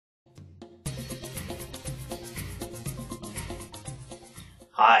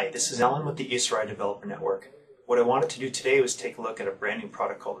Hi, this is Alan with the Esri Developer Network. What I wanted to do today was take a look at a brand new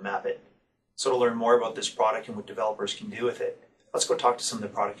product called MapIt. So to learn more about this product and what developers can do with it, let's go talk to some of the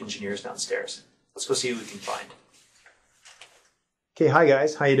product engineers downstairs. Let's go see what we can find. Okay, hi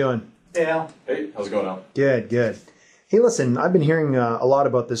guys, how you doing? Hey Al. Hey, how's it going, Al? Good, good. Hey listen, I've been hearing a lot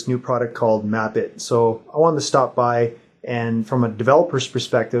about this new product called MapIt, so I wanted to stop by and from a developer's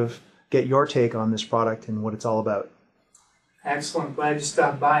perspective, get your take on this product and what it's all about. Excellent, glad you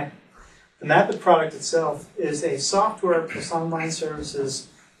stopped by. The MapIt product itself is a software plus online services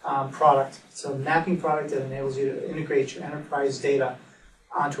product. It's a mapping product that enables you to integrate your enterprise data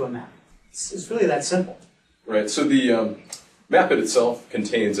onto a map. It's really that simple. Right, so the MapIt itself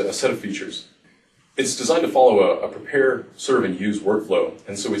contains a set of features. It's designed to follow a prepare, serve, and use workflow,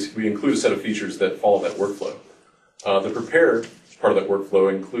 and so we include a set of features that follow that workflow. The prepare part of that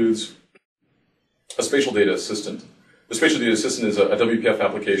workflow includes a spatial data assistant. The spatial data assistant is a WPF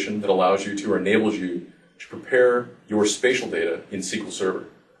application that allows you to or enables you to prepare your spatial data in SQL Server.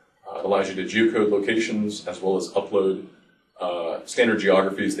 It allows you to geocode locations as well as upload standard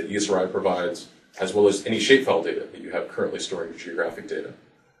geographies that Esri provides, as well as any shapefile data that you have currently storing your geographic data.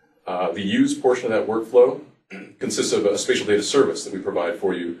 The use portion of that workflow consists of a spatial data service that we provide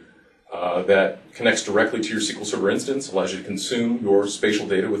for you that connects directly to your SQL Server instance, allows you to consume your spatial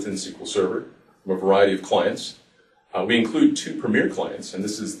data within SQL Server from a variety of clients. We include 2 premier clients, and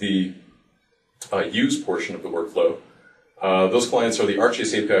this is the use portion of the workflow. Those clients are the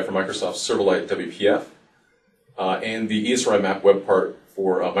ArcGIS API for Microsoft Silverlight WPF and the Esri Map web part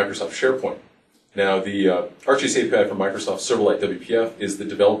for Microsoft Sharepoint. Now, the ArcGIS API for Microsoft Silverlight WPF is the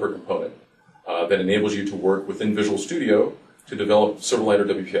developer component that enables you to work within Visual Studio to develop Silverlight or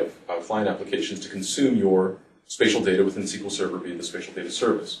WPF client applications to consume your spatial data within SQL Server via the spatial data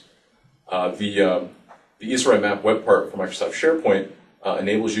service. The Esri Map web part for Microsoft SharePoint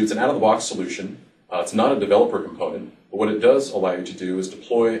enables you, it's an out-of-the-box solution. It's not a developer component, but what it does allow you to do is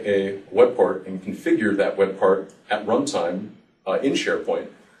deploy a web part and configure that web part at runtime in SharePoint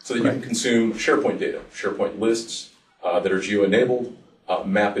so that you can consume SharePoint data, SharePoint lists that are geo-enabled,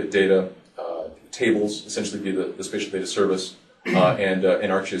 MapIt data, tables, essentially via the spatial data service, and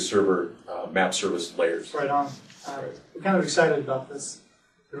ArcGIS server map service layers. Right on. We're kind of excited about this.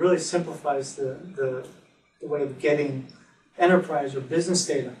 It really simplifies the way of getting enterprise or business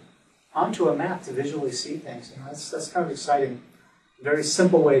data onto a map to visually see things. You know, that's kind of exciting. Very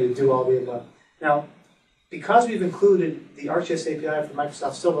simple way to do all the above. Now, because we've included the ArcGIS API for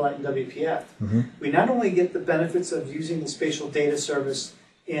Microsoft Silverlight and WPF, we not only get the benefits of using the spatial data service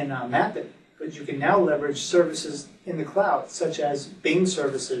in MapIt, but you can now leverage services in the cloud, such as Bing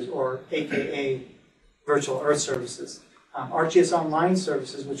services or AKA Virtual Earth services. ArcGIS Online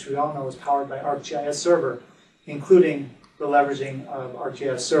services, which we all know is powered by ArcGIS Server, including the leveraging of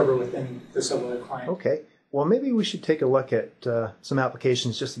ArcGIS Server within the Silverlight client. Okay, well maybe we should take a look at some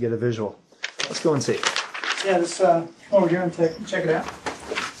applications just to get a visual. Let's go and see. Yeah, let's come over here and check it out.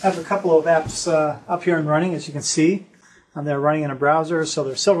 I have a couple of apps up here and running, as you can see. They're running in a browser, so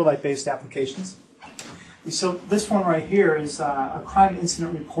they're Silverlight-based applications. So this one right here is a crime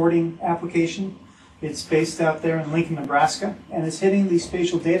incident reporting application. It's based out there in Lincoln, Nebraska, and it's hitting the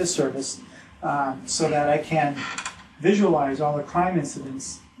spatial data service so that I can visualize all the crime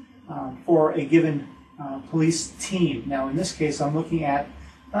incidents for a given police team. Now, in this case, I'm looking at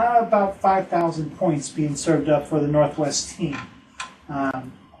about 5,000 points being served up for the Northwest team.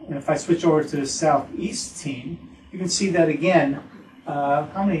 And if I switch over to the Southeast team, you can see that again.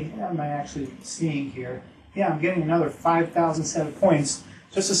 How many am I actually seeing here? Yeah, I'm getting another 5,000 set of points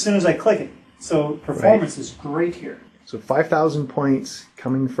just as soon as I click it. So performance is great here. So 5,000 points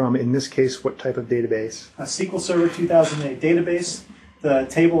coming from, in this case, what type of database? A SQL Server 2008 database. The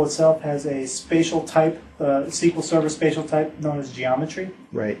table itself has a spatial type, SQL Server spatial type known as geometry.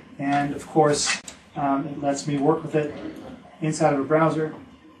 Right. And of course, it lets me work with it inside of a browser.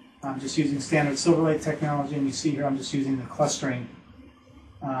 I'm just using standard Silverlight technology, and you see here I'm just using the clustering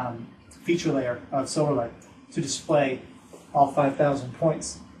feature layer of Silverlight to display all 5,000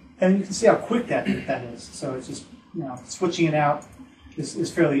 points. And you can see how quick that is. So it's just, you know, switching it out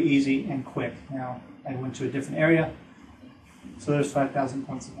is fairly easy and quick. Now I went to a different area, so there's 5,000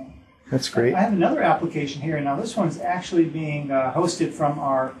 points again. That's great. I have another application here. Now this one's actually being hosted from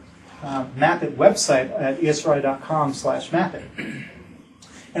our MapIt website at esri.com/mapit.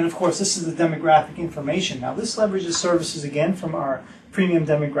 And of course, this is the demographic information. Now this leverages services again from our premium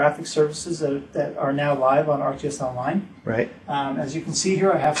demographic services that are now live on ArcGIS Online. Right. As you can see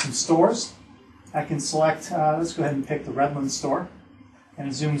here, I have some stores. I can select, let's go ahead and pick the Redlands store. and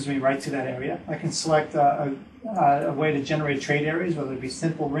it zooms me right to that area. I can select a way to generate trade areas, whether it be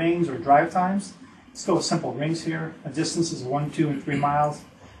simple rings or drive times. Let's go with simple rings here. A distance is 1, 2, and 3 miles.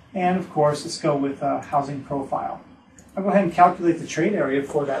 And of course, let's go with housing profile. I'll go ahead and calculate the trade area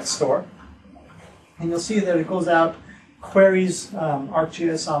for that store. And you'll see that it goes out, queries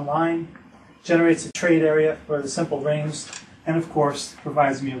ArcGIS Online, generates a trade area for the simple rings, and of course,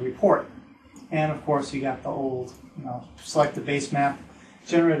 provides me a report. And of course, you got the old, select the base map,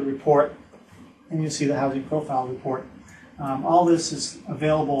 generate a report, and you'll see the housing profile report. All this is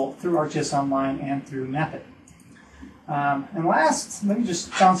available through ArcGIS Online and through MapIt. And last, let me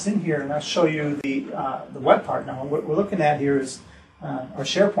just bounce in here and I'll show you the web part now. What we're looking at here is our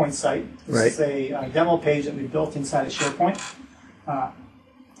SharePoint site. This is a demo page that we built inside of SharePoint.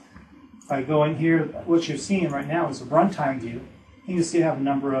 If I go in here, what you're seeing right now is a runtime view. You can see I have a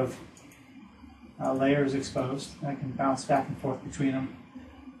number of layers exposed. I can bounce back and forth between them.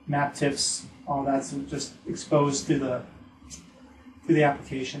 Map tips, all that's just exposed through the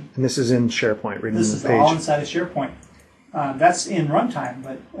application. And this is in SharePoint, right? This is all inside of SharePoint. That's in runtime,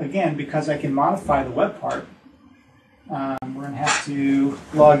 but again, because I can modify the web part, we're going to have to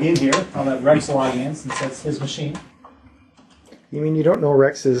log in here. I'll let Rex log in since that's his machine. You mean you don't know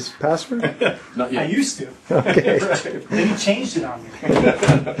Rex's password? Not yet. I used to. Okay. Then he changed it on me.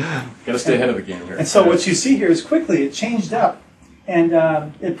 Got to stay ahead of the game here. And so what you see here is quickly it changed up, and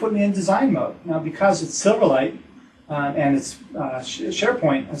it put me in design mode. Now because it's Silverlight and it's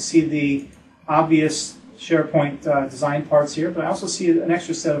SharePoint, I see the obvious SharePoint design parts here, but I also see an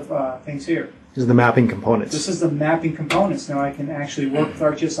extra set of things here. This is the mapping components. This is the mapping components. Now I can actually work with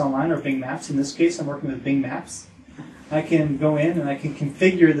ArcGIS Online or Bing Maps. In this case, I'm working with Bing Maps. I can go in and I can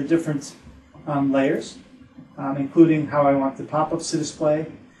configure the different layers, including how I want the pop-ups to display,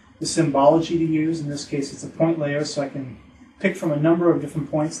 the symbology to use. In this case, it's a point layer, so I can pick from a number of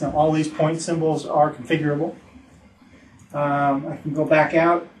different points. Now, all these point symbols are configurable. I can go back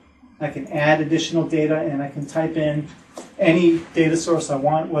out. I can add additional data, and I can type in any data source I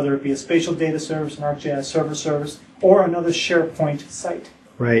want, whether it be a spatial data service, an ArcGIS server service, or another SharePoint site.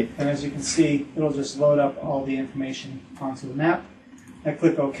 Right. And as you can see, it'll just load up all the information onto the map. I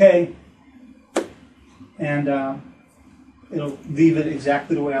click OK, and it'll leave it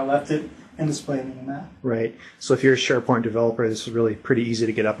exactly the way I left it and display it in the map. Right. So if you're a SharePoint developer, this is really pretty easy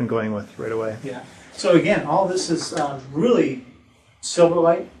to get up and going with right away. Yeah. So again, all this is really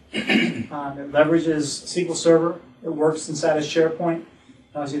Silverlight. It leverages SQL Server. It works inside of SharePoint.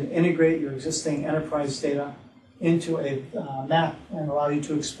 Allows you to integrate your existing enterprise data into a map and allow you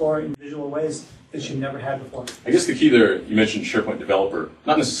to explore it in visual ways that you've never had before. I guess the key there, you mentioned SharePoint developer.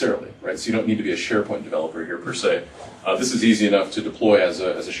 Not necessarily, right? So you don't need to be a SharePoint developer here per se. This is easy enough to deploy as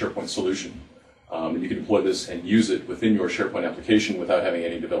a SharePoint solution. And you can deploy this and use it within your SharePoint application without having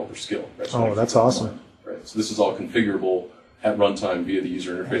any developer skill. Right? So Oh, that's awesome. Right. So this is all configurable at runtime via the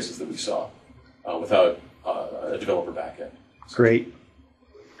user interfaces that we saw without a developer backend. Great.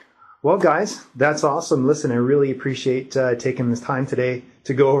 Well, guys, that's awesome. Listen, I really appreciate taking this time today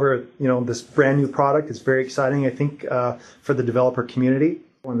to go over, this brand new product. It's very exciting, I think, for the developer community.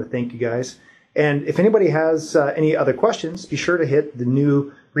 I want to thank you guys. And if anybody has any other questions, be sure to hit the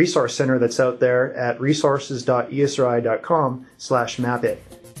new resource center that's out there at resources.esri.com/mapit.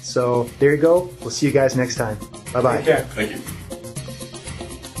 So there you go. We'll see you guys next time. Bye-bye. Take care. Thank you.